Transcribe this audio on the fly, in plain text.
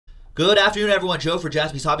Good afternoon, everyone. Joe for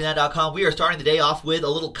JaspysHobbyland.com. We are starting the day off with a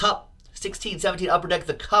little Cup 16-17 Upper Deck,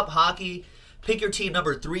 the Cup Hockey. Pick your team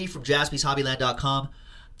number 3 from JaspysHobbyland.com.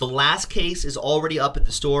 The last case is already up at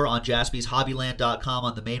the store on JaspysHobbyland.com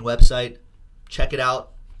on the main website. Check it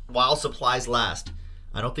out while supplies last.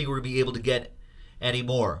 I don't think we're going to be able to get any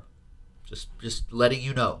more. Just letting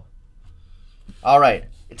you know. All right.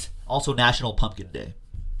 It's also National Pumpkin Day.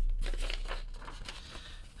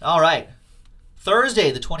 All right. Thursday,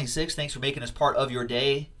 the 26th. Thanks for making us part of your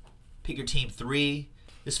day. Pick your team 3.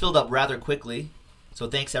 This filled up rather quickly, so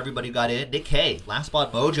thanks to everybody who got in. Nick K, last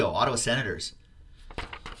spot mojo, Ottawa Senators.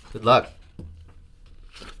 Good luck.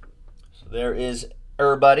 So there is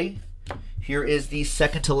everybody. Here is the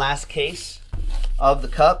second to last case of the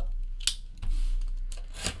Cup.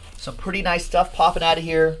 Some pretty nice stuff popping out of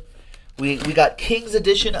here. We got Kings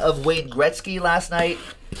edition of Wayne Gretzky last night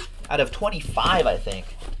out of 25, I think.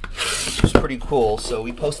 Which is pretty cool. So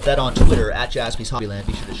we posted that on Twitter at Jaspys Hobbyland.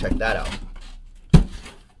 Be sure to check that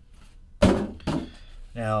out.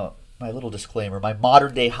 Now, my little disclaimer, my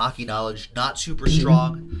modern day hockey knowledge, not super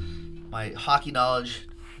strong. My hockey knowledge,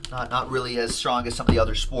 not really as strong as some of the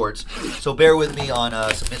other sports. So bear with me on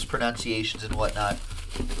some mispronunciations and whatnot.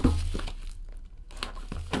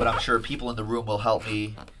 But I'm sure people in the room will help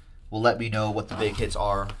me, will let me know what the big hits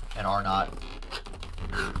are and are not.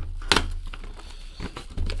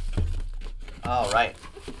 All right.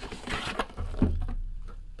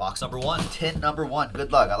 Box number 1, tin number 1.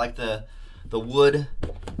 Good luck. I like the wood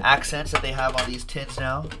accents that they have on these tins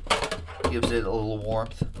now. Gives it a little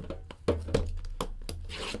warmth.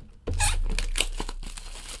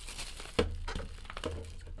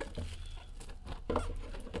 All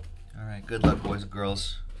right. Good luck, boys and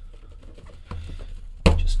girls.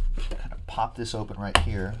 Just kind of pop this open right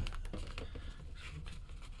here.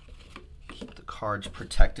 Keep the cards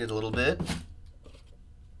protected a little bit.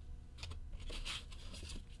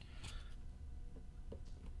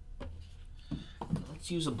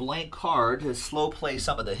 Use a blank card to slow play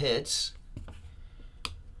some of the hits.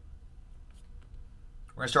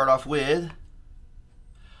 We're going to start off with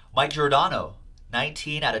Mike Giordano,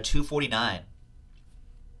 19 out of 249.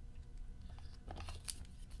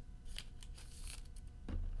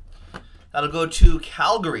 That'll go to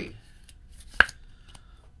Calgary.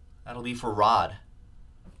 That'll be for Rod.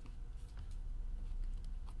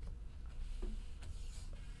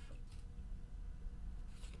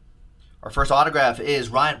 Our first autograph is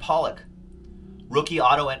Ryan Pollock. Rookie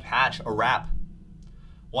auto and patch, a wrap.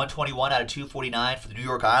 121 out of 249 for the New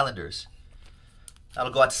York Islanders.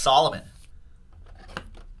 That'll go out to Solomon.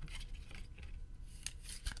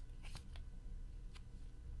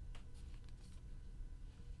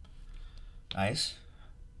 Nice.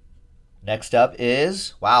 Next up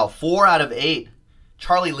is, wow, 4 out of 8.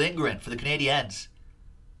 Charlie Lindgren for the Canadiens.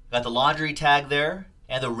 Got the laundry tag there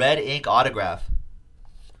and the red ink autograph.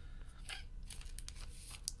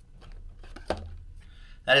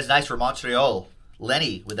 That is nice for Montreal.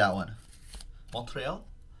 Lenny with that one. Montreal?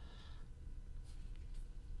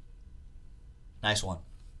 Nice one.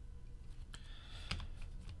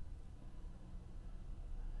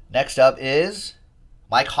 Next up is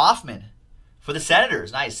Mike Hoffman for the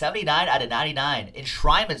Senators. Nice. 79 out of 99.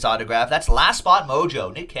 Enshrinement's autograph. That's last spot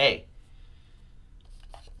mojo. Nick K.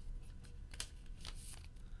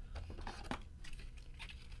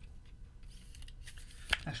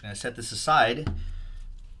 Actually, I'm going to set this aside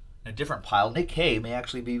in a different pile. Nick K may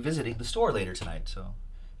actually be visiting the store later tonight, so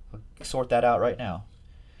we'll sort that out right now.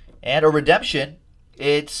 And a redemption,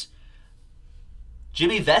 it's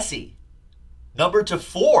Jimmy Vesey, number to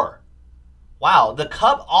 4. Wow, the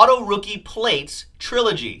Cup Auto Rookie Plates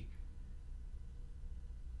Trilogy.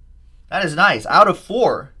 That is nice. Out of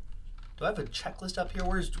 4. Do I have a checklist up here?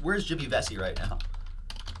 Where's Jimmy Vesey right now?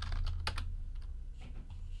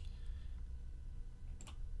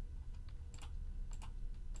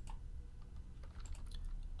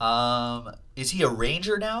 Is he a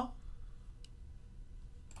Ranger now?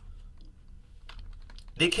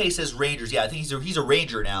 Nick K says Rangers. Yeah, I think he's a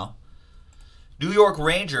Ranger now. New York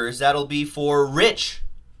Rangers, that'll be for Rich.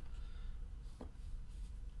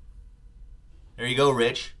 There you go,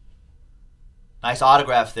 Rich. Nice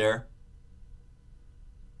autograph there.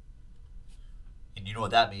 And you know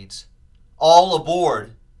what that means. All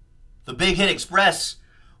aboard the Big Hit Express.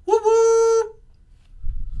 Whoop whoop!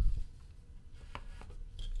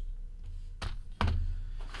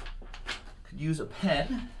 Could use a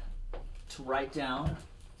pen to write down.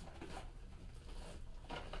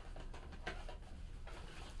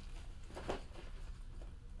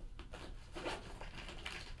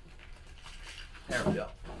 There we go.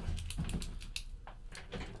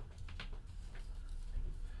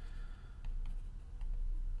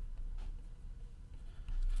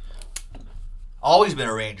 Always been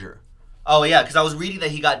a Ranger. Oh yeah, because I was reading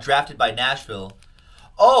that he got drafted by Nashville.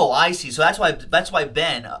 Oh, I see. So that's why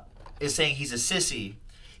Ben is saying he's a sissy.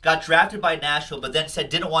 Got drafted by Nashville, but then said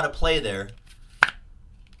didn't want to play there.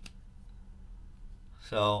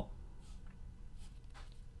 So,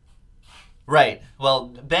 right. Well,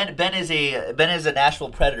 Ben is a Nashville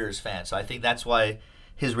Predators fan, so I think that's why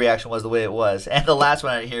his reaction was the way it was. And the last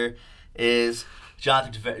one out here is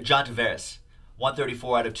John Tavares,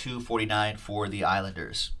 134 out of 249 for the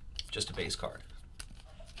Islanders. Just a base card.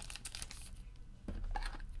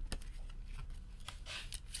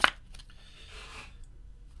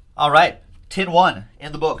 All right, tin 1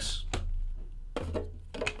 in the books.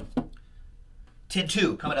 Tin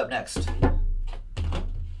 2 coming up next.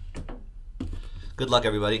 Good luck,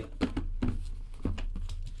 everybody.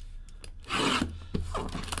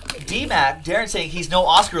 D-Mac, Darren saying he's no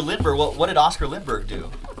Oscar Lindbergh. Well, what did Oscar Lindbergh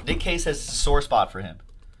do? Nick K says it's a sore spot for him.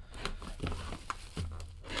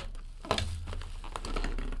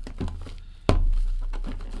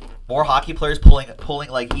 More hockey players pulling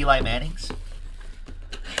like Eli Manning's.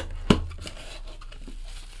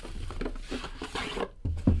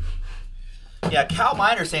 Yeah, Cal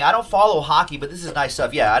Miner saying, I don't follow hockey, but this is nice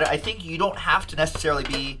stuff. Yeah, I think you don't have to necessarily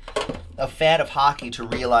be a fan of hockey to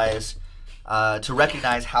realize, to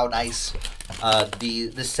recognize how nice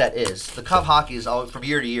this set is. The Cup hockey is always, from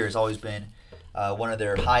year to year, has always been one of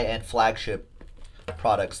their high-end flagship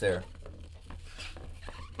products there.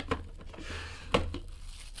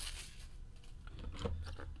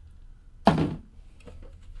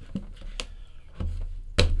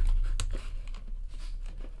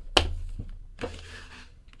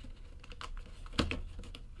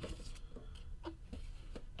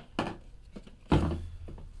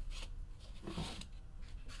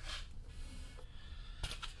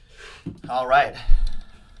 All right.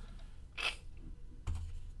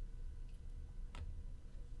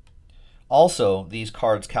 Also, these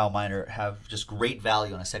cards, Cal Miner, have just great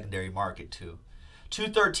value on a secondary market, too.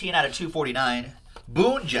 213 out of 249.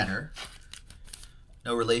 Boone Jenner.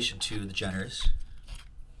 No relation to the Jenners.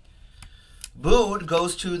 Boone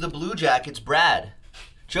goes to the Blue Jackets, Brad.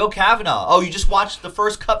 Joe Kavanaugh. Oh, you just watched the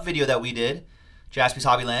first Cup video that we did. Jaspys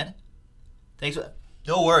Hobbyland. Thanks.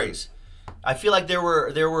 No worries. I feel like there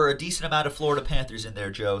were a decent amount of Florida Panthers in there,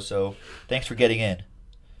 Joe, so thanks for getting in.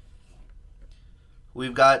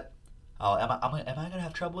 We've got, oh, am I going to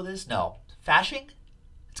have trouble with this? No. Fashing?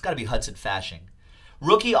 It's got to be Hudson Fashing.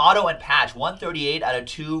 Rookie auto and patch, 138 out of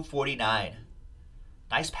 249.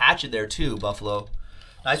 Nice patch in there too, Buffalo.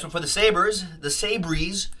 Nice one for the Sabres. The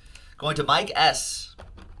Sabres going to Mike S.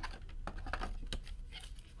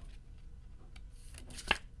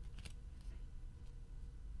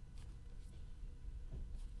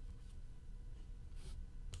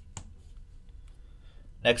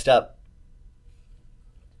 Next up,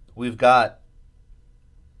 we've got,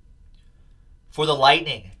 for the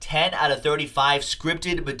Lightning, 10 out of 35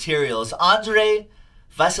 scripted materials. Andrei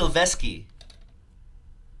Vasilevsky.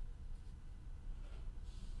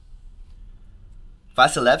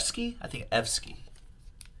 Vasilevsky? I think Evsky.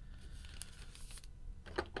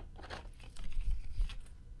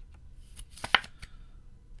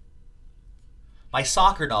 My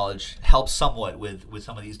soccer knowledge helps somewhat with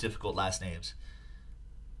some of these difficult last names.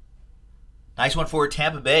 Nice one for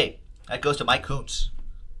Tampa Bay. That goes to Mike Kuntz.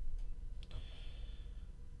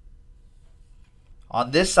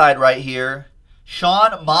 On this side right here,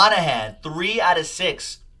 Sean Monahan, 3 out of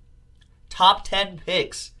 6. Top 10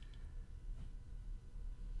 picks.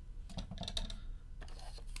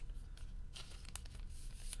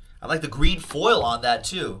 I like the green foil on that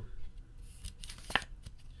too.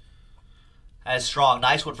 That is strong.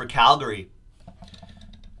 Nice one for Calgary.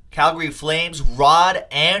 Calgary Flames, Rod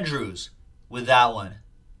Andrews with that one.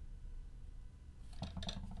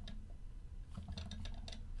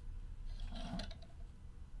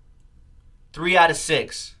 Three out of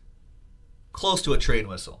 6. Close to a train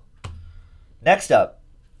whistle. Next up,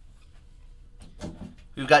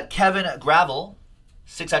 we've got Kevin Gravel,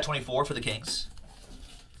 6 out of 24 for the Kings.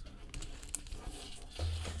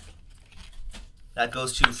 That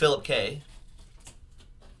goes to Philip K.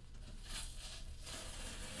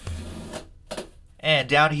 And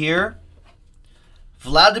down here,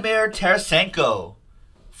 Vladimir Tarasenko,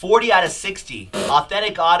 40 out of 60.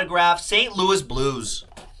 Authentic autograph, St. Louis Blues.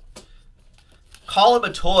 Colin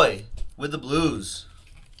Matoy with the Blues.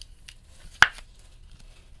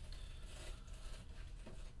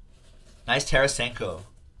 Nice Tarasenko.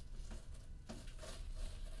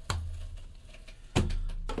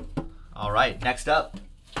 All right, next up.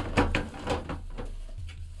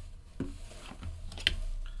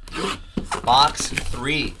 Box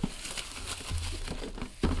 3.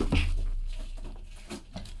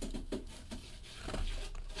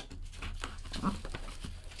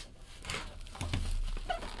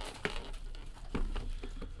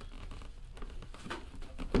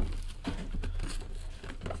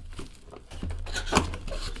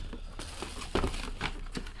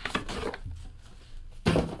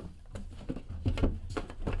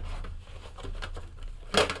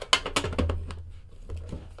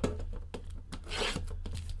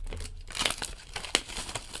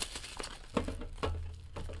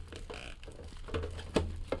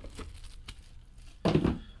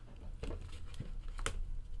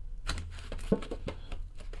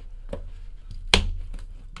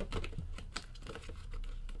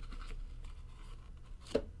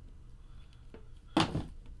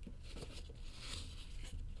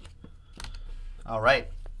 All right.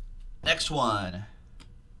 Next one.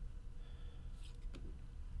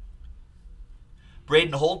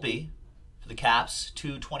 Braden Holtby for the Caps,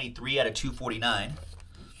 223 out of 249.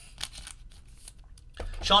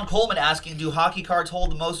 Sean Coleman asking, do hockey cards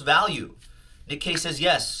hold the most value? Nick K says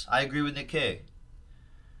yes. I agree with Nick K.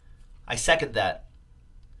 I second that.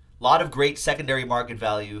 A lot of great secondary market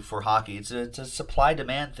value for hockey. It's a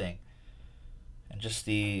supply-demand thing. And just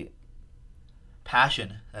the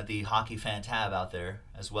passion that the hockey fans have out there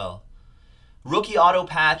as well. Rookie auto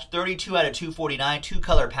patch, 32 out of 249.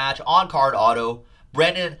 Two-color patch, on-card auto.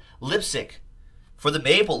 Brendan Lipsick for the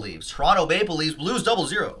Maple Leafs. Toronto Maple Leafs, Blues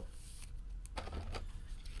 00.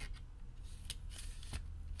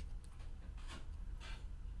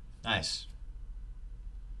 Nice.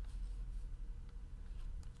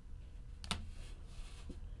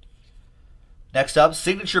 Next up,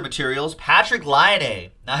 signature materials. Patrick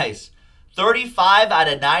Laine. Nice. 35 out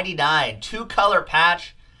of 99. Two-color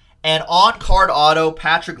patch and on-card auto,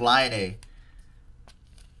 Patrick Laine.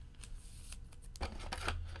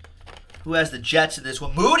 Who has the Jets in this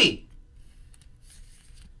one? Moody.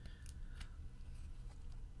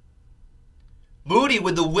 Moody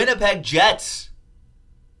with the Winnipeg Jets.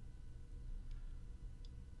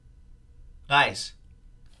 Nice.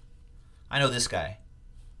 I know this guy.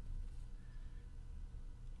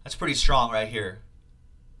 That's pretty strong right here.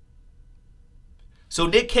 So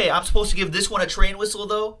Nick K, I'm supposed to give this one a train whistle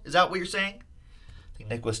though? Is that what you're saying? I think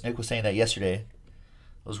Nick was saying that yesterday.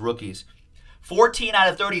 Those rookies. 14 out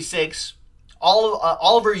of 36.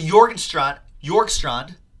 Oliver Bjorkstrand.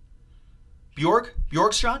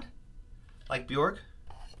 Bjorkstrand? Like Bjork?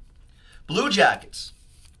 Blue Jackets.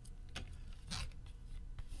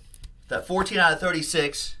 That 14 out of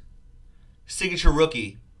 36. Signature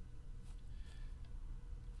rookie.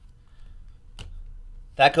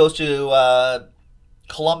 That goes to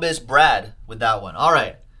Columbus Brad with that one. All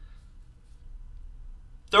right.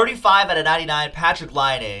 35 out of 99, Patrick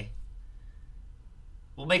Laine.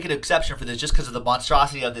 We'll make an exception for this just because of the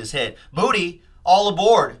monstrosity of this hit. Moody, all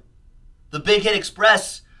aboard. The Big Hit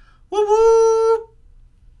Express. Woo woo!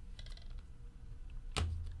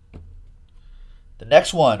 The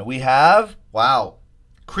next one we have, wow,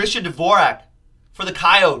 Christian Dvorak for the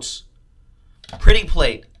Coyotes. Printing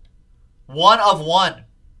plate. 1 of 1.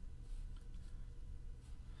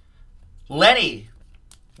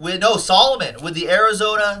 Solomon with the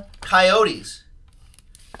Arizona Coyotes.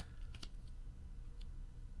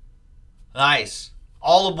 Nice.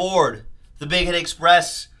 All aboard the Big Hit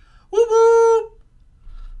Express. Woo woo!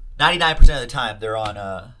 99% of the time they're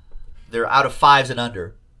on they're out of 5s and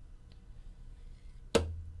under.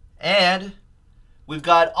 And we've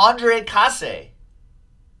got Andre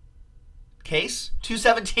Case,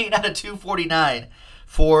 217 out of 249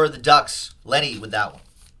 for the Ducks. Lenny with that one.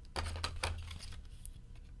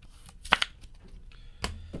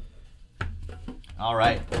 All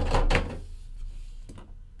right.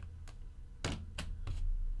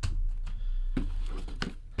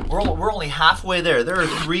 We're only halfway there. There are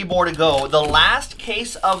 3 more to go. The last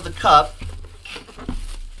case of the cup.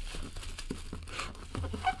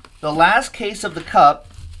 The last case of the cup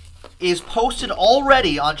is posted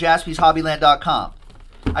already on JaspysHobbyland.com.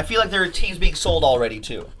 I feel like there are teams being sold already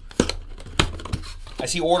too. I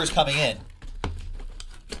see orders coming in.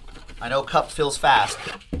 I know cup fills fast.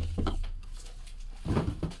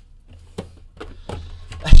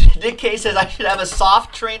 Nick K says I should have a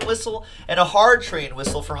soft train whistle and a hard train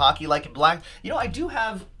whistle for hockey like in black. You know, I do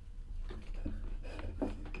have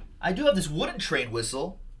this wooden train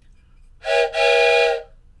whistle.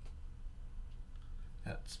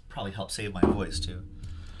 That's probably helped save my voice too.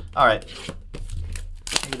 All right.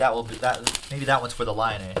 Maybe that will be that. Maybe that one's for the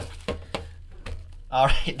Lion A. All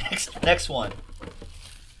right, next one.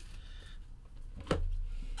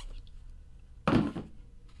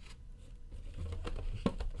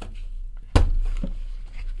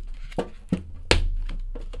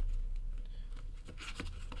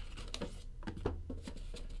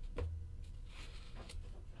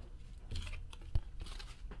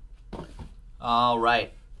 All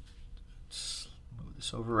right. Let's move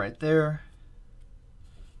this over right there.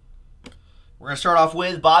 We're going to start off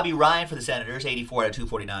with Bobby Ryan for the Senators, 84 out of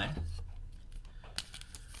 249.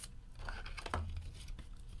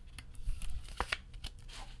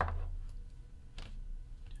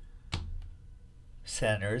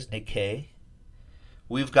 Senators, Nick K.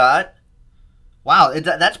 We've got, wow,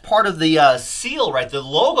 that's part of the seal, right? The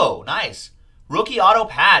logo. Nice. Rookie auto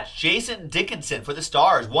patch, Jason Dickinson for the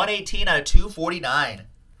Stars, 118 out of 249.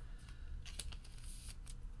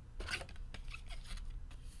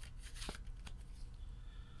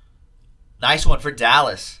 Nice one for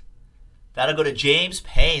Dallas. That'll go to James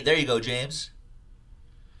Payne. There you go, James.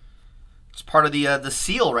 It's part of the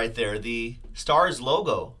seal right there, the Stars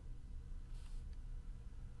logo.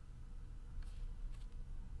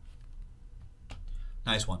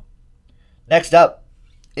 Nice one. Next up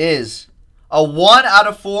is a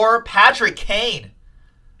 1/4 Patrick Kane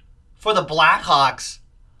for the Blackhawks.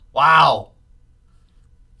 Wow.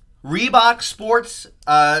 Reebok Sports,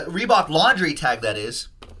 Reebok laundry tag, that is.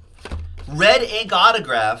 Red ink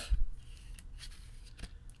autograph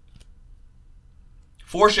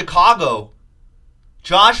for Chicago,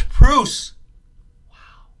 Josh Pruce. Wow.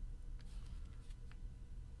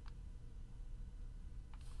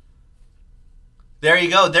 There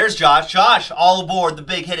you go. There's Josh. Josh, all aboard the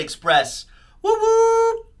Big Hit Express. Woo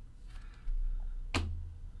woo.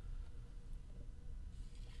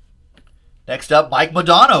 Next up, Mike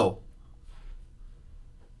Modano.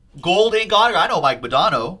 Gold ink autograph. I know Mike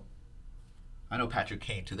Modano. I know Patrick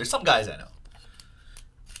Kane, too. There's some guys I know.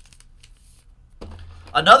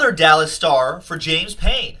 Another Dallas Star for James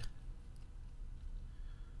Payne.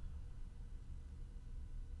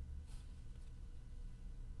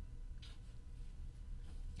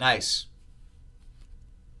 Nice.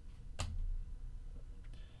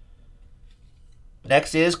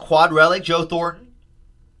 Next is Quad Relic, Joe Thornton.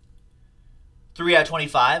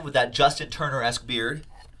 3/25 with that Justin Turner-esque beard.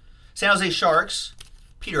 San Jose Sharks,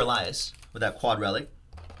 Peter Elias with that Quad Relic.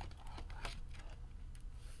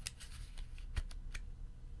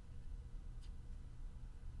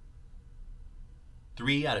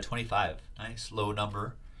 (3/25). Nice low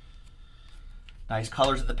number. Nice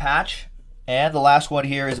colors of the patch. And the last one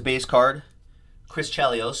here is a base card. Chris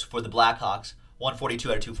Chelios for the Blackhawks.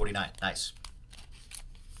 142/249. Nice.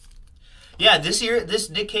 Yeah, this year, this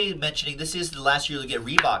Nick K mentioning, this is the last year you'll get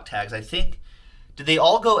Reebok tags. I think, did they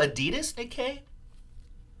all go Adidas, Nick K?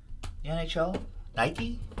 The NHL?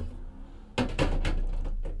 Nike?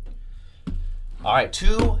 All right,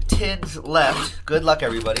 2 tins left. Good luck,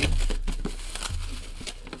 everybody.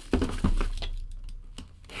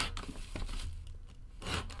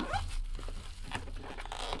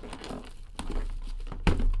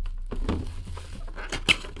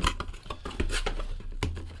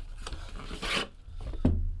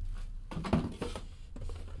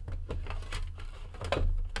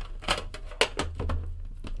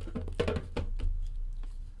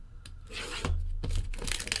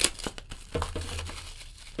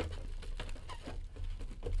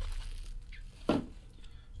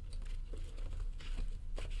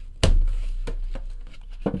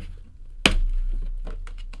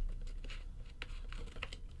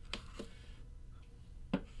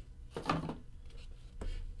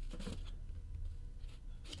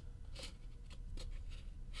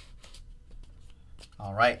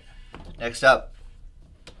 All right, next up,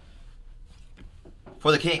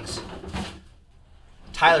 for the Kings,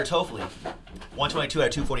 Tyler Toffoli,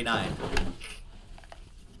 122/249.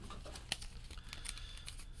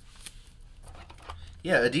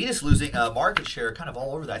 Yeah, Adidas losing market share kind of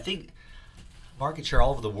all over that. I think market share all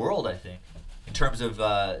over the world, I think, in terms of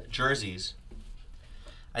jerseys.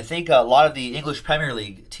 I think a lot of the English Premier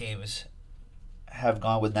League teams have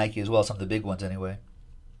gone with Nike as well, some of the big ones anyway.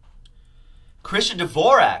 Christian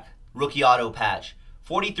Dvorak, rookie auto patch.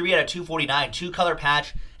 43/249. 2-color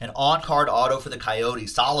patch and on-card auto for the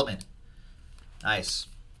Coyotes. Solomon. Nice.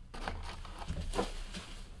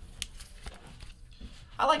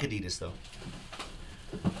 I like Adidas, though.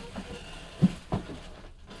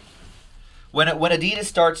 When Adidas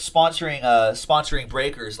starts sponsoring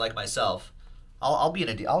breakers like myself,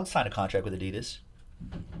 I'll sign a contract with Adidas.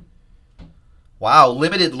 Wow,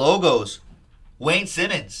 limited logos. Wayne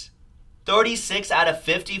Simmons.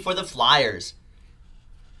 36/50 for the Flyers.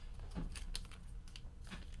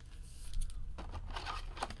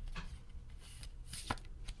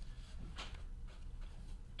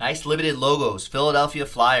 Nice limited logos. Philadelphia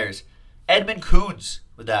Flyers. Edmund Coons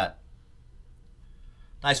with that.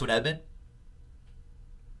 Nice one, Edmund.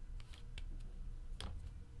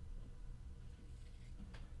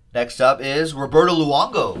 Next up is Roberto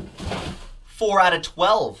Luongo.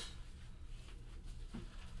 4/12.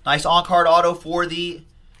 Nice on-card auto for the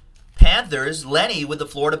Panthers. Lenny with the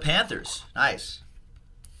Florida Panthers. Nice.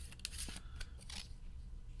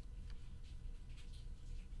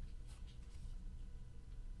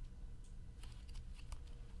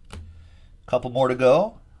 Couple more to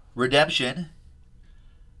go. Redemption.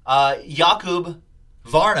 Jakub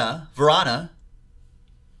Vrana.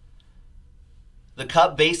 The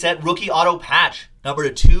Cup base set rookie auto patch. Number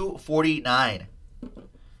 /249.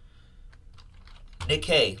 Nick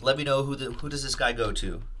K, let me know who does this guy go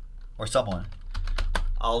to, or someone.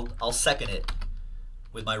 I'll second it.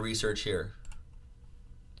 with my research here.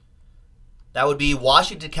 That would be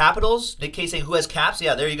Washington Capitals. Nick K saying who has caps?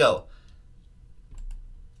 Yeah, there you go.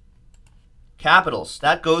 Capitals.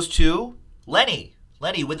 That goes to Lenny.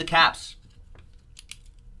 Lenny with the caps.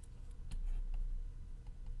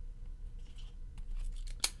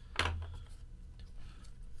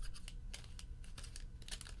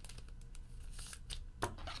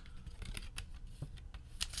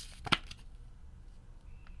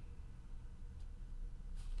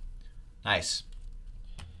 Nice.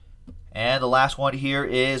 And the last one here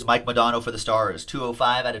is Mike Modano for the Stars.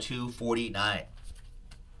 205 out of 249.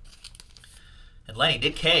 And Lenny,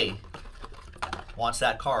 Nick K wants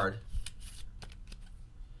that card.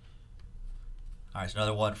 All right, so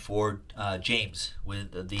another one for James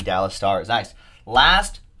with the Dallas Stars. Nice.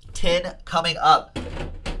 Last 10 coming up.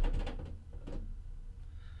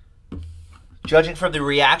 Judging from the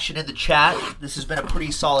reaction in the chat, this has been a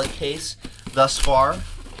pretty solid case thus far.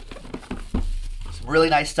 Some really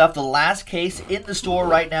nice stuff. The last case in the store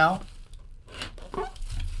right now.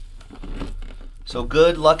 So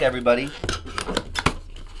good luck, everybody.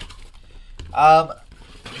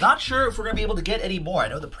 Not sure if we're going to be able to get any more. I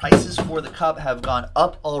know the prices for the cup have gone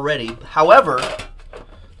up already. However,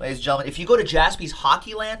 ladies and gentlemen, if you go to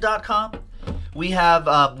JaspysHockeyland.com, we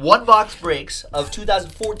have one box breaks of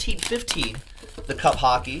 2014-15, the Cup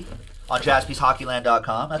Hockey, on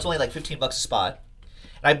JaspysHockeyland.com. That's only like 15 bucks a spot.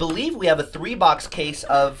 And I believe we have a 3-box case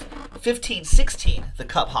of 15-16, the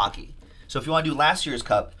Cup Hockey. So if you want to do last year's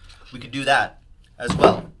Cup, we can do that as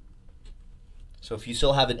well. So if you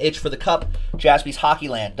still have an itch for the cup,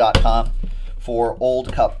 JaspysHockeyland.com for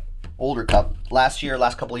older cup. Last year,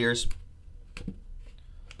 last couple of years.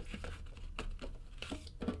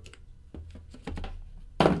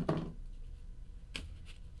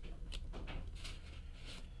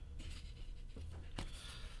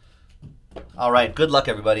 All right, good luck,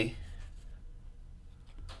 everybody.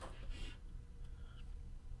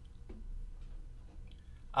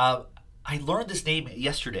 I learned this name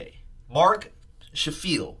yesterday. Mark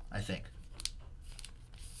Sheffield, I think.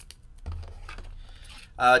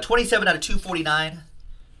 27 out of 249.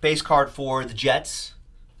 Base card for the Jets.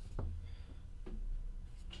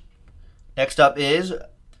 Next up is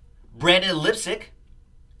Brandon Lipsick.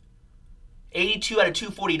 82 out of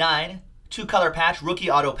 249. 2-color patch,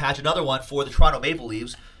 rookie auto patch. Another one for the Toronto Maple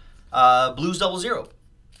Leafs. Blues 00.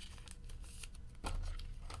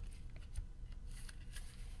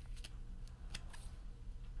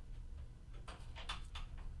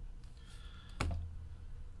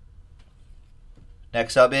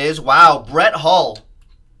 Next up is, wow, Brett Hull.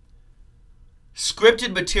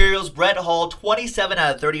 Scripted materials, Brett Hull, 27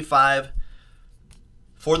 out of 35.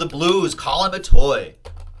 For the Blues, Colin Matoy.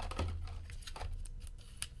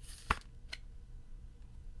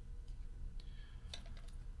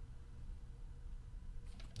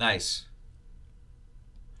 Nice.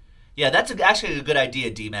 Yeah, that's actually a good idea,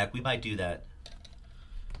 D-Mac. We might do that.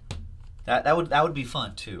 That would be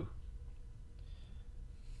fun, too.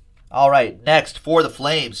 All right, next for the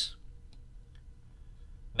Flames,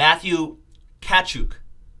 Matthew Tkachuk.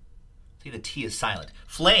 I think the T is silent.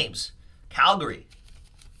 Flames, Calgary.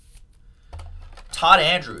 Todd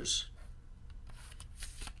Andrews.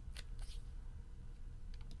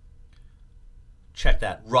 Check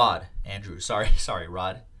that. Rod Andrews. Sorry,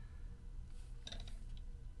 Rod.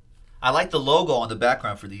 I like the logo on the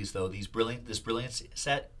background for these, though. This Brilliance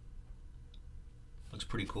set looks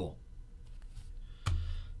pretty cool.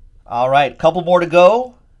 All right, couple more to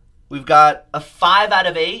go. We've got a 5 out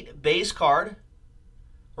of 8 base card,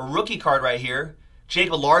 a rookie card right here.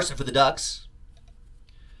 Jacob Larson for the Ducks.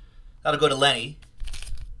 That'll go to Lenny.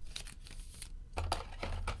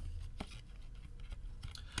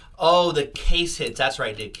 Oh, the case hits. That's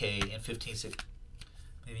right, Nick K in 15-6.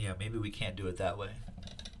 Maybe we can't do it that way.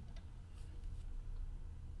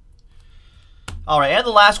 All right, and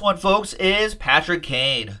the last one, folks, is Patrick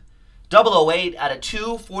Kane. 008 out of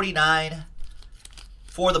 249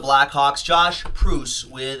 for the Blackhawks. Josh Pruce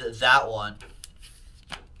with that one.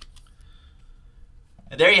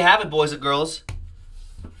 And there you have it, boys and girls.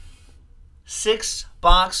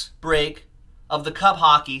 6-box break of the Cup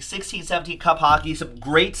Hockey, 16-17 Cup Hockey. Some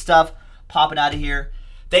great stuff popping out of here.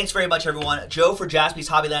 Thanks very much, everyone. Joe for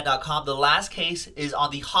JaspysHobbyland.com. The last case is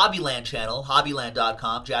on the Hobbyland channel,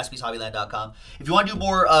 hobbyland.com, JaspysHobbyland.com. If you want to do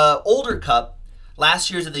more older Cup,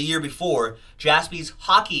 last year's and the year before,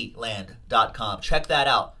 JaspysHockeyland.com. Check that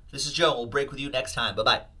out. This is Joe. We'll break with you next time.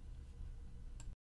 Bye-bye.